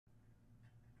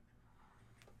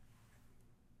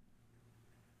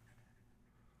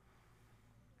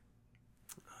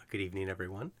Good evening,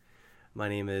 everyone. My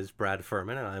name is Brad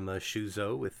Furman, and I'm a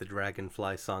Shuzo with the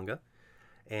Dragonfly Sangha.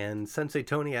 And Sensei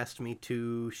Tony asked me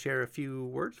to share a few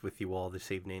words with you all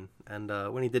this evening. And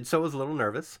when he did so, I was a little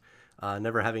nervous,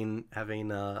 never having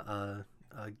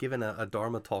given a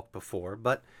Dharma talk before,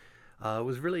 but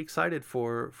was really excited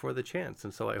for the chance.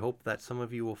 And so I hope that some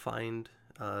of you will find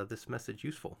this message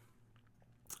useful.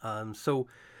 So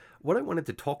what I wanted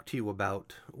to talk to you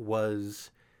about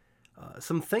was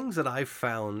some things that I've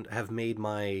found have made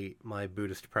my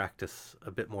Buddhist practice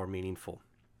a bit more meaningful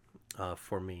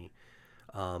for me.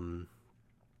 Um,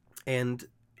 and,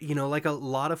 like a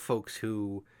lot of folks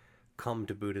who come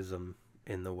to Buddhism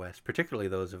in the West, particularly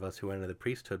those of us who enter the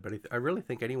priesthood, but I really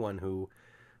think anyone who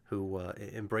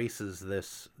embraces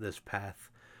this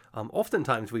path,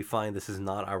 oftentimes we find this is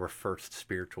not our first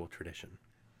spiritual tradition.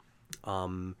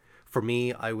 For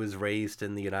me, I was raised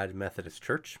in the United Methodist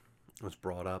Church. I was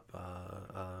brought up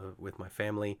with my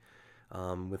family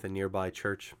with a nearby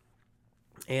church,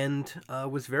 and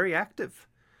was very active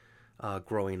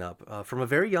growing up. From a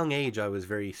very young age, I was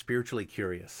very spiritually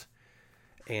curious,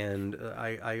 and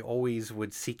I always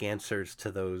would seek answers to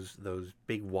those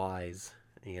big whys,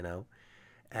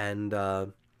 and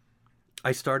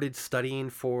I started studying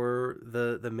for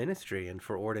the ministry and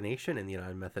for ordination in the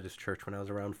United Methodist Church when I was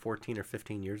around 14 or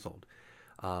 15 years old.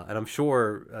 And I'm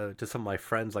sure to some of my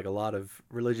friends, like a lot of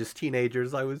religious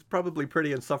teenagers, I was probably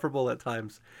pretty insufferable at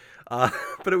times.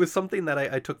 But it was something that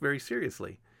I took very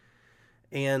seriously.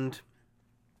 And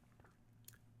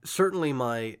certainly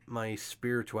my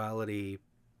spirituality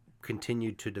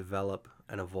continued to develop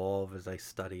and evolve as I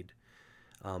studied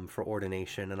for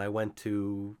ordination. And I went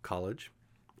to college,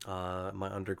 my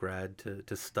undergrad,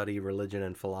 to study religion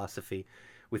and philosophy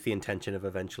with the intention of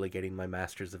eventually getting my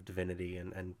Master's of Divinity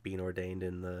and being ordained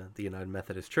in the United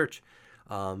Methodist Church.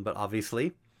 But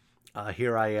obviously,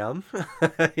 here I am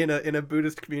in a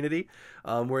Buddhist community,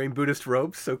 wearing Buddhist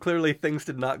robes. So clearly things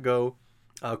did not go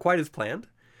quite as planned,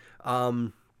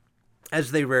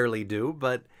 as they rarely do.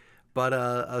 But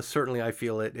certainly I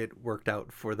feel it worked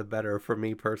out for the better for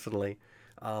me personally.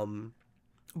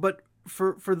 But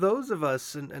for those of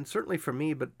us, and certainly for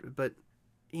me, but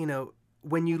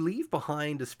when you leave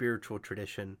behind a spiritual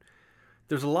tradition,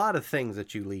 there's a lot of things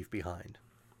that you leave behind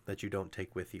that you don't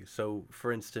take with you. So,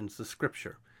 for instance, the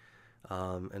scripture.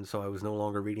 And so I was no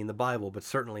longer reading the Bible, but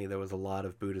certainly there was a lot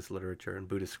of Buddhist literature and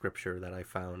Buddhist scripture that I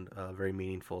found very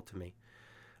meaningful to me.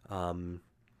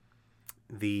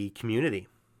 The community,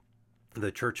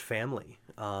 the church family,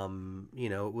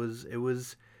 it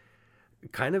was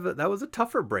kind of that was a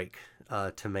tougher break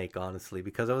to make, honestly,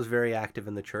 because I was very active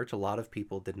in the church. A lot of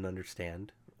people didn't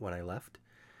understand when I left,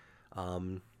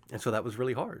 and so that was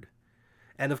really hard.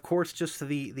 And of course, just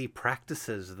the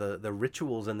practices, the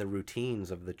rituals and the routines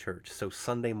of the church. So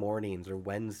Sunday mornings or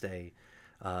Wednesday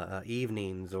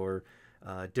evenings, or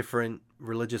different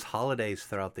religious holidays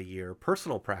throughout the year,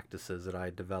 personal practices that I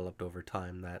developed over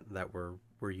time that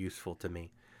were useful to me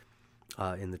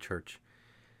in the church.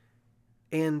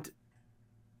 And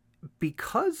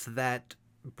because that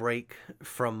break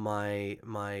from my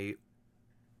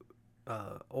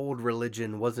old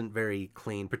religion wasn't very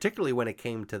clean, particularly when it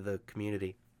came to the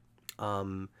community,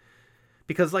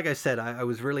 because like I said, I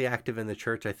was really active in the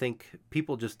church. I think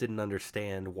people just didn't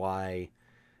understand why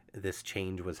this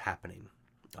change was happening.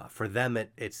 For them,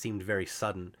 it seemed very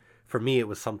sudden. For me, it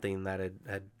was something that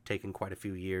had taken quite a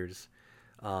few years,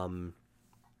 a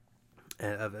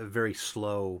very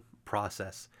slow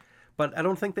process. But I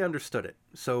don't think they understood it.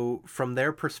 So from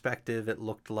their perspective, it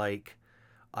looked like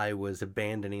I was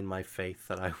abandoning my faith,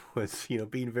 that I was,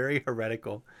 being very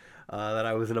heretical, that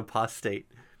I was an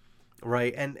apostate,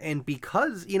 right? And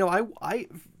because, I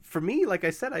for me, like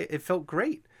I said, it felt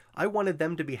great. I wanted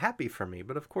them to be happy for me,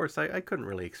 but of course, I couldn't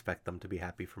really expect them to be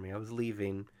happy for me. I was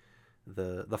leaving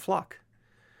the flock.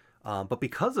 But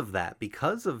because of that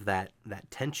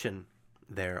tension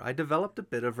there, I developed a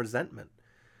bit of resentment.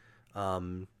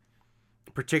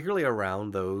 Particularly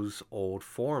around those old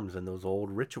forms and those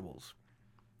old rituals.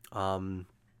 And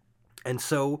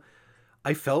so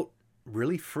I felt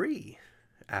really free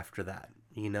after that.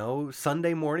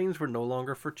 Sunday mornings were no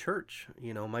longer for church.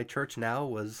 My church now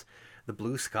was the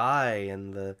blue sky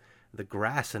and the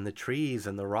grass and the trees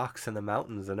and the rocks and the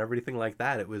mountains and everything like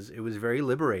that. It was very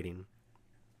liberating.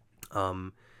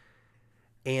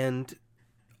 And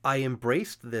I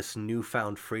embraced this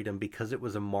newfound freedom because it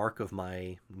was a mark of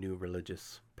my new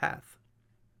religious path.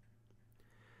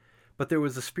 But there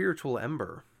was a spiritual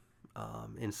ember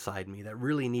inside me that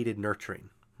really needed nurturing,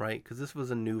 right? Because this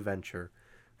was a new venture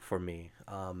for me.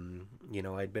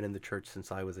 I'd been in the church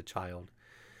since I was a child.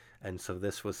 And so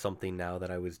this was something now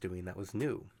that I was doing that was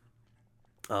new.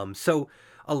 So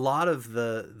a lot of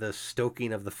the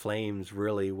stoking of the flames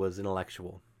really was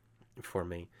intellectual for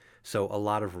me. So a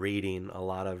lot of reading, a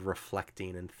lot of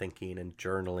reflecting and thinking and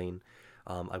journaling.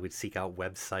 I would seek out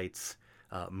websites,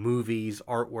 movies,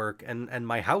 artwork, and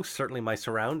my house, certainly my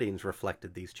surroundings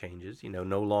reflected these changes.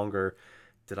 No longer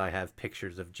did I have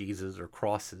pictures of Jesus or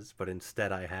crosses, but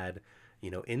instead I had,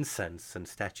 incense and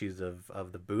statues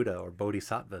of the Buddha or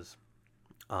bodhisattvas.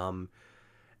 Um,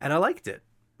 and I liked it.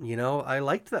 I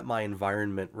liked that my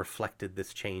environment reflected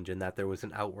this change and that there was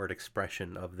an outward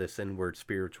expression of this inward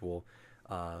spiritual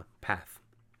path.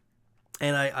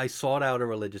 And I sought out a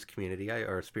religious community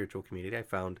or a spiritual community. I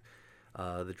found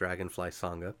the Dragonfly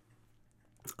Sangha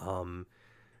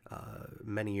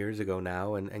many years ago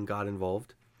now and got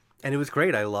involved. And it was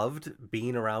great. I loved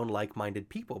being around like minded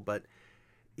people. But,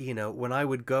 when I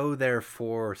would go there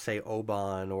for, say,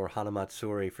 Oban or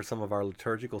Hanamatsuri for some of our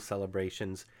liturgical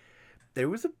celebrations, there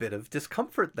was a bit of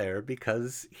discomfort there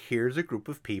because here's a group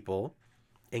of people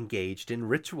engaged in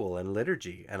ritual and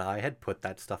liturgy, and I had put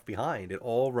that stuff behind. It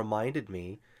all reminded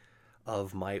me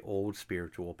of my old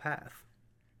spiritual path,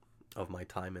 of my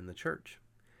time in the church.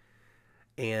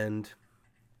 And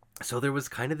so there was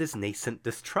kind of this nascent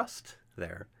distrust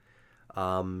there.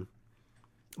 Um,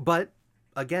 but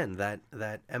again, that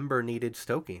ember needed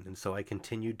stoking, and so I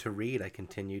continued to read, I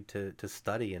continued to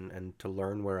study and to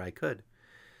learn where I could.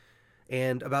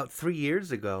 And about 3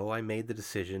 years ago, I made the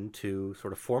decision to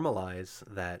sort of formalize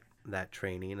that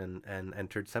training and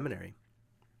entered seminary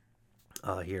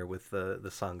here with the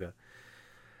Sangha.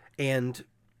 And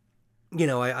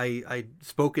I'd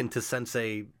spoken to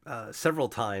Sensei several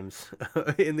times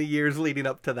in the years leading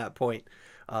up to that point,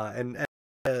 and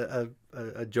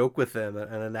a joke with them,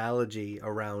 an analogy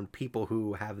around people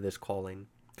who have this calling.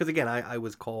 Because again, I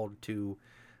was called to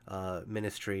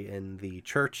ministry in the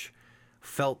church,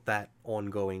 felt that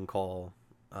ongoing call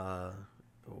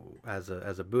as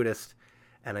a Buddhist,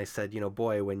 and I said,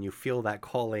 boy, when you feel that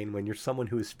calling, when you're someone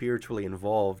who is spiritually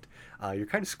involved, you're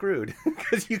kind of screwed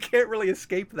because you can't really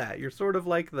escape that. You're sort of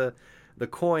like the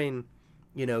coin,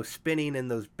 spinning in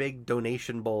those big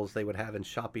donation bowls they would have in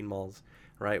shopping malls,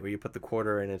 right? Where you put the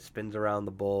quarter and it spins around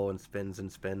the bowl and spins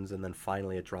and spins, and then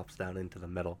finally it drops down into the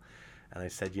middle. And I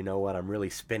said, you know what? I'm really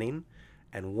spinning,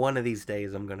 and one of these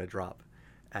days I'm going to drop.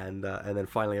 And then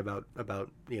finally, about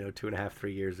 2.5,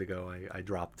 3 years ago, I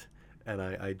dropped and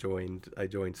I joined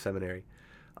seminary.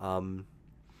 Um,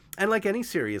 and like any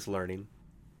serious learning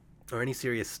or any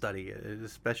serious study,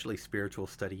 especially spiritual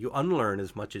study, you unlearn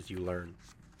as much as you learn,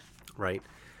 right?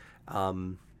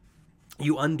 Um,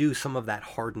 you undo some of that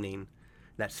hardening,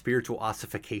 that spiritual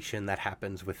ossification that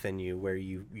happens within you, where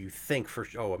you think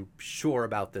I'm sure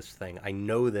about this thing. I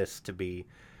know this to be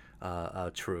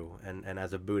true. And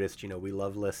as a Buddhist, we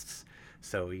love lists.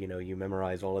 So, you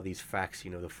memorize all of these facts,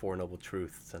 the Four Noble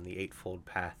Truths and the Eightfold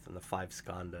Path and the Five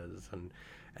Skandhas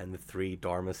and the three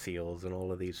Dharma seals and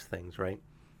all of these things, right?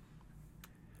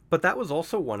 But that was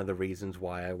also one of the reasons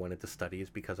why I wanted to study,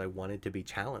 is because I wanted to be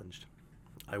challenged.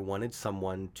 I wanted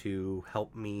someone to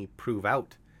help me prove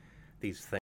out these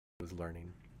things I was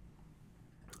learning.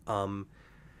 Um,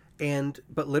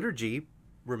 but liturgy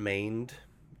remained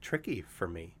tricky for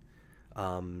me.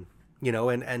 And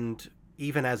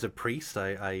even as a priest,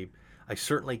 I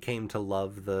certainly came to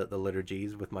love the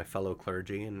liturgies with my fellow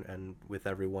clergy and with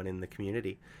everyone in the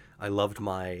community. I loved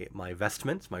my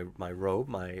vestments, my robe,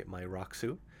 my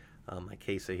raksu, my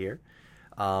kesa here.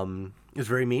 It was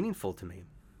very meaningful to me.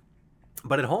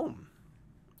 But at home,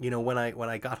 when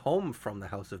I got home from the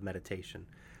house of meditation,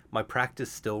 my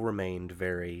practice still remained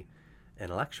very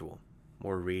intellectual,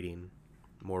 more reading,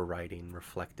 more writing,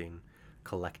 reflecting,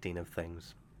 collecting of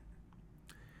things.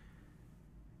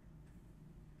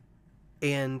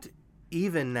 And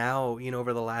even now,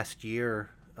 over the last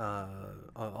year,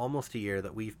 almost a year,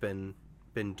 that we've been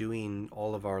doing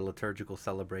all of our liturgical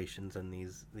celebrations and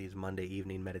these Monday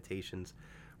evening meditations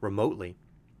remotely.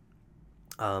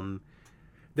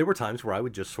 There were times where I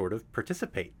would just sort of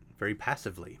participate very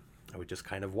passively. I would just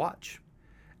kind of watch.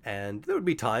 And there would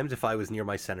be times, if I was near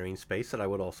my centering space, that I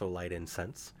would also light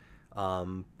incense.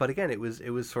 But again, it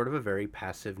was sort of a very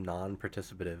passive,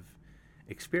 non-participative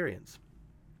experience.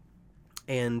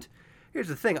 And here's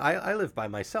the thing: I live by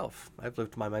myself. I've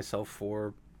lived by myself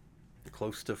for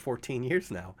close to 14 years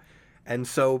now, and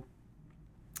so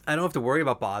I don't have to worry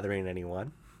about bothering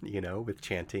anyone, with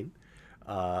chanting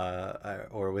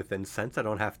or with incense. I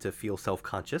don't have to feel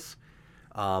self-conscious,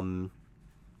 um,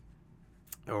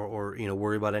 or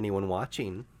worry about anyone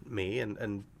watching me.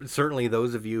 And certainly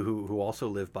those of you who also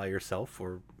live by yourself,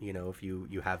 or if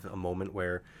you have a moment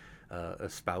where a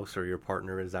spouse or your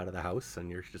partner is out of the house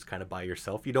and you're just kind of by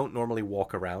yourself. You don't normally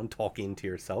walk around talking to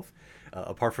yourself,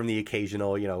 apart from the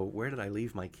occasional, where did I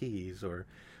leave my keys or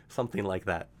something like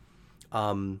that.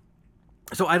 Um,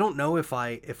 so I don't know if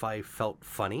I felt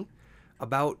funny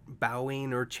about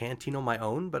bowing or chanting on my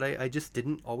own, but I just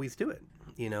didn't always do it.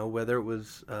 Whether it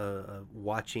was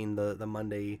watching the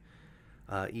Monday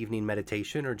evening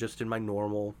meditation or just in my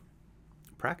normal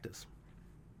practice.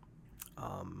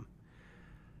 Um,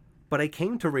 but I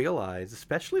came to realize,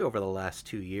 especially over the last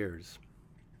 2 years,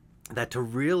 that to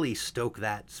really stoke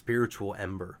that spiritual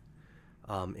ember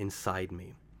inside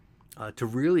me, to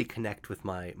really connect with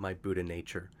my Buddha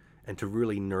nature, and to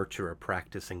really nurture a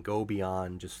practice and go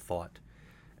beyond just thought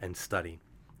and study,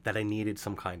 that I needed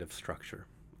some kind of structure.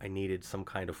 I needed some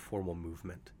kind of formal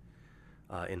movement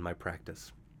in my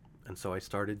practice. And so I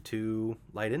started to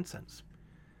light incense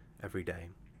every day.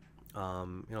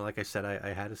 Like I said,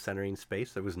 I had a centering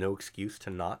space. There was no excuse to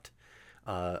not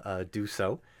do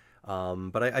so.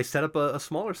 But I set up a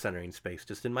smaller centering space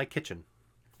just in my kitchen,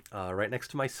 right next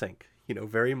to my sink,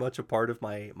 very much a part of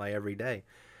my everyday,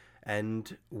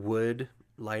 and would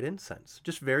light incense.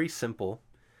 Just very simple.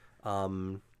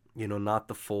 Not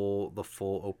the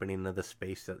full opening of the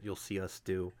space that you'll see us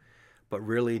do, but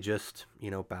really just,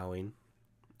 bowing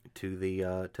to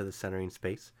the centering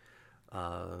space,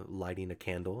 lighting a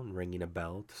candle and ringing a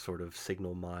bell to sort of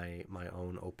signal my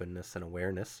own openness and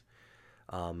awareness.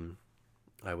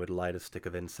 I would light a stick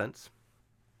of incense,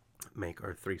 make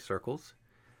our 3 circles,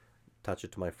 touch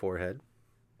it to my forehead,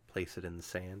 place it in the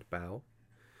sand, bow,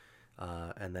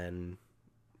 and then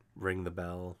ring the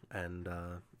bell and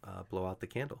blow out the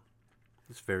candle.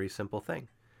 It's a very simple thing.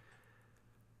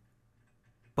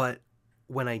 But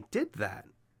when I did that,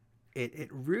 it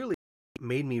really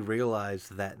made me realize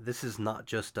that this is not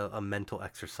just a mental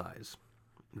exercise,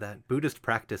 that Buddhist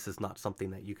practice is not something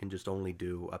that you can just only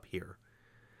do up here.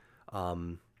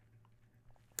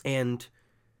 And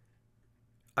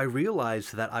I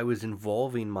realized that I was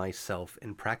involving myself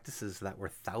in practices that were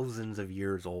thousands of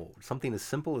years old. Something as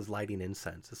simple as lighting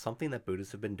incense is something that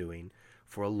Buddhists have been doing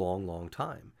for a long, long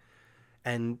time.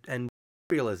 And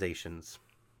realizations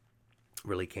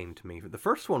really came to me. The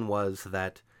first one was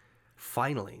that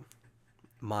finally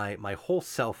my whole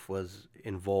self was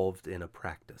involved in a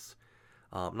practice.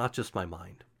 Not just my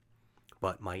mind,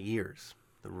 but my ears,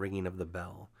 the ringing of the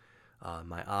bell,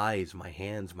 my eyes, my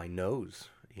hands, my nose,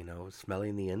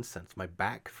 smelling the incense, my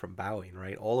back from bowing,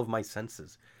 right? All of my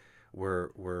senses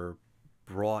were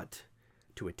brought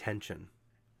to attention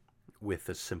with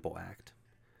this simple act.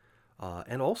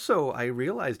 And also, I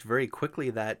realized very quickly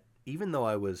that even though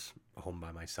I was home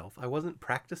by myself, I wasn't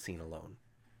practicing alone.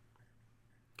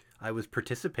 I was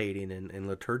participating in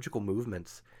liturgical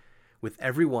movements with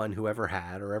everyone who ever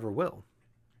had or ever will.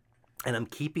 And I'm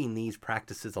keeping these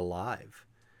practices alive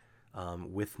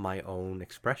with my own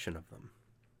expression of them.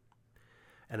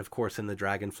 And of course, in the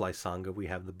Dragonfly Sangha, we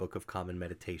have the Book of Common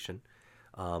Meditation,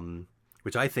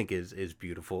 which I think is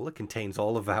beautiful. It contains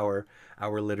all of our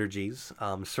liturgies,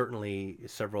 certainly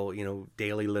several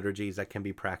daily liturgies that can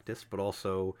be practiced, but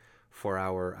also for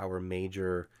our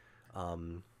major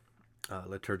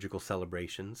liturgical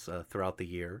celebrations throughout the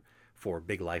year, for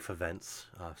big life events,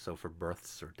 so for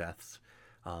births or deaths,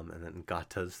 and then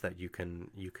gathas that you can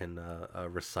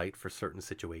recite for certain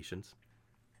situations.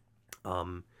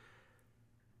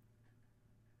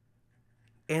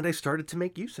 And I started to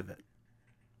make use of it.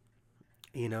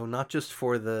 Not just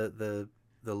for the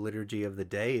liturgy of the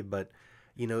day, but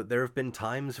there have been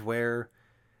times where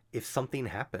if something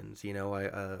happens, I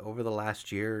over the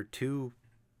last year, two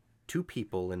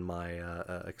people in my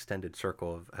extended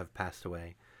circle have passed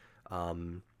away,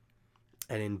 and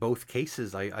in both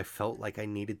cases, I felt like I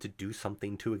needed to do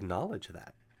something to acknowledge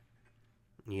that,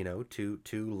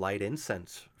 to light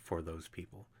incense for those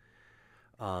people.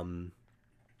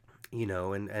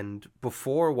 And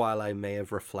before, while I may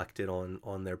have reflected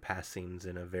on their passings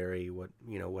in a very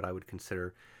what I would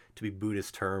consider to be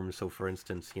Buddhist terms. So, for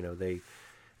instance,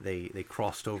 they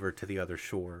crossed over to the other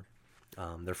shore.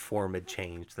 Their form had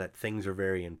changed. That things are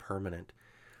very impermanent.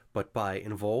 But by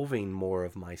involving more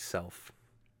of myself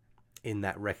in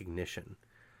that recognition,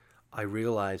 I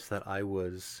realized that I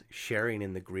was sharing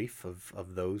in the grief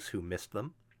of those who missed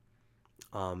them,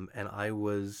 and I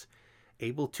was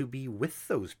able to be with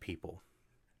those people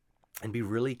and be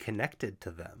really connected to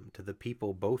them, to the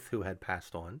people both who had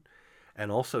passed on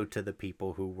and also to the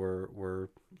people who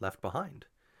were left behind.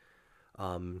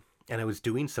 And I was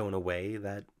doing so in a way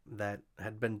that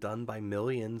had been done by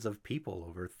millions of people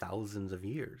over thousands of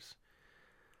years.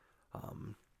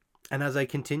 And as I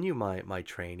continue my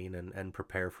training and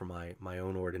prepare for my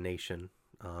own ordination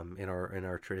in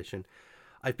our tradition,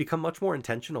 I've become much more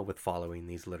intentional with following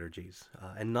these liturgies,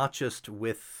 and not just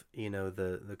with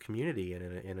the community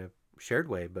in a shared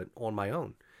way, but on my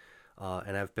own.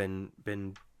 And I've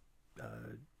been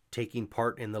taking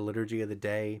part in the liturgy of the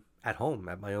day at home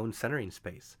at my own centering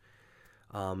space.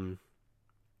 Um,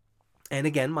 and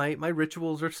again, my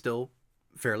rituals are still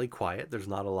fairly quiet. There's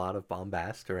not a lot of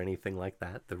bombast or anything like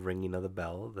that. The ringing of the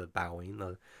bell, the bowing,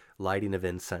 the lighting of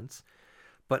incense.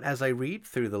 But as I read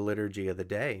through the liturgy of the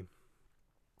day,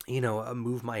 I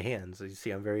move my hands. You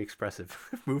see, I'm very expressive.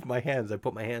 Move my hands. I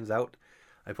put my hands out.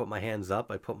 I put my hands up.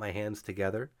 I put my hands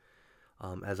together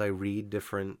as I read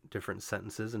different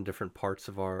sentences and different parts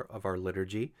of our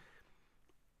liturgy,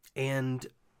 and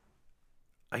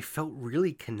I felt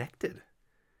really connected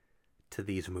to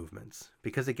these movements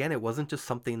because again, it wasn't just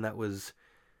something that was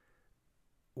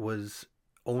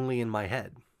only in my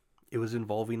head. It was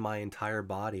involving my entire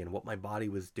body, and what my body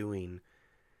was doing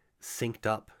synced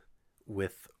up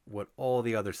with what all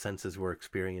the other senses were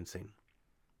experiencing.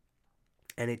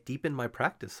 And it deepened my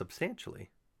practice substantially.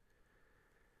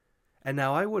 And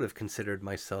now I would have considered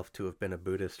myself to have been a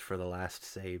Buddhist for the last,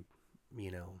 say,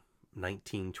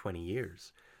 19, 20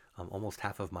 years, almost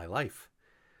half of my life.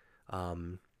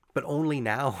 But only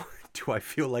now do I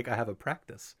feel like I have a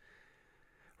practice,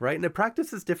 right? And the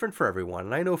practice is different for everyone.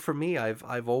 And I know for me,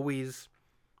 I've always,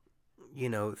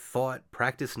 thought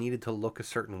practice needed to look a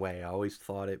certain way. I always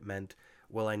thought it meant,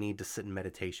 well, I need to sit in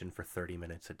meditation for 30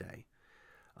 minutes a day.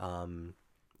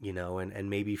 And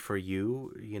maybe for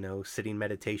you, sitting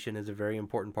meditation is a very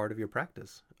important part of your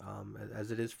practice,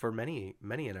 as it is for many,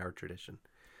 many in our tradition,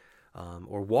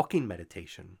 or walking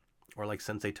meditation, or like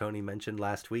Sensei Tony mentioned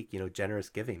last week, generous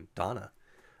giving, dana,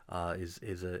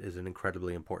 is an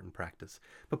incredibly important practice.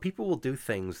 But people will do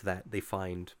things that they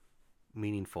find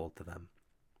meaningful to them.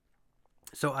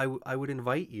 So I would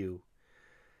invite you,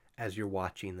 as you're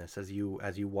watching this, as you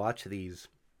watch these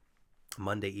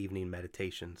Monday evening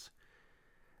meditations,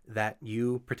 that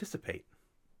you participate.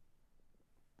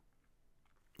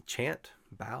 Chant,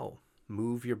 bow,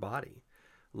 move your body,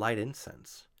 light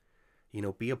incense.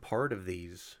 Be a part of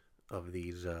these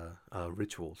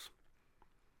rituals.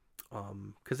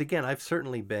 Because again, I've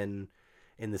certainly been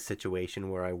in the situation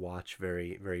where I watch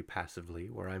very, very passively,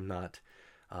 where I'm not,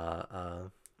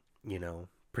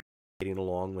 participating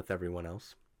along with everyone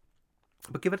else.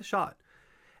 But give it a shot.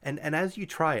 And as you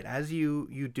try it, as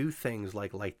you do things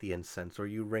like light the incense, or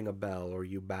you ring a bell, or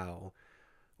you bow,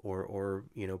 or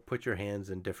put your hands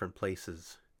in different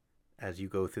places as you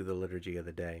go through the liturgy of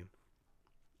the day,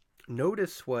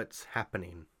 notice what's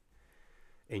happening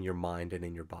in your mind and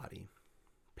in your body.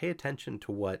 Pay attention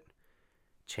to what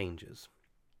changes.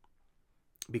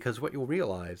 Because what you'll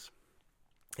realize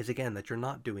is, again, that you're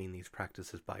not doing these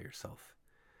practices by yourself.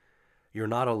 You're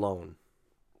not alone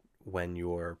when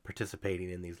you're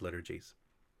participating in these liturgies,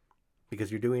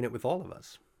 because you're doing it with all of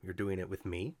us. You're doing it with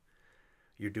me.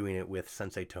 You're doing it with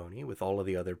Sensei Tony, with all of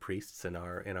the other priests in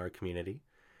our community.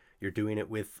 You're doing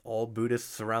it with all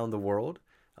Buddhists around the world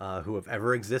who have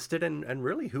ever existed, and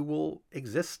really who will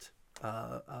exist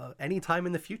anytime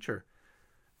in the future,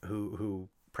 who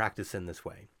practice in this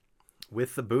way,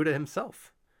 with the Buddha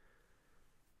himself.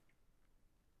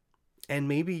 And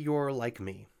maybe you're like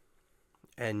me,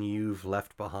 and you've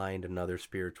left behind another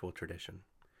spiritual tradition,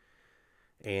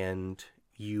 and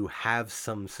you have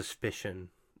some suspicion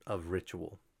of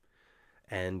ritual,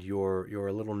 and you're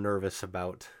a little nervous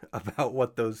about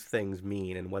what those things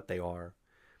mean and what they are.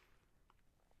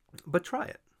 But try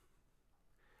it.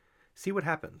 See what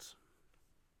happens.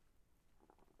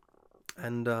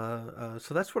 And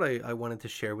so that's what I wanted to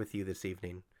share with you this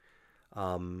evening.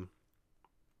 And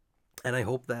I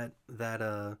hope that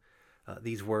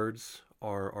these words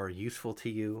are useful to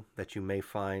you, that you may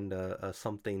find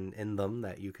something in them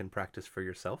that you can practice for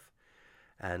yourself.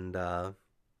 And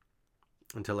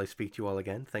until I speak to you all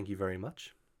again, thank you very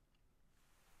much.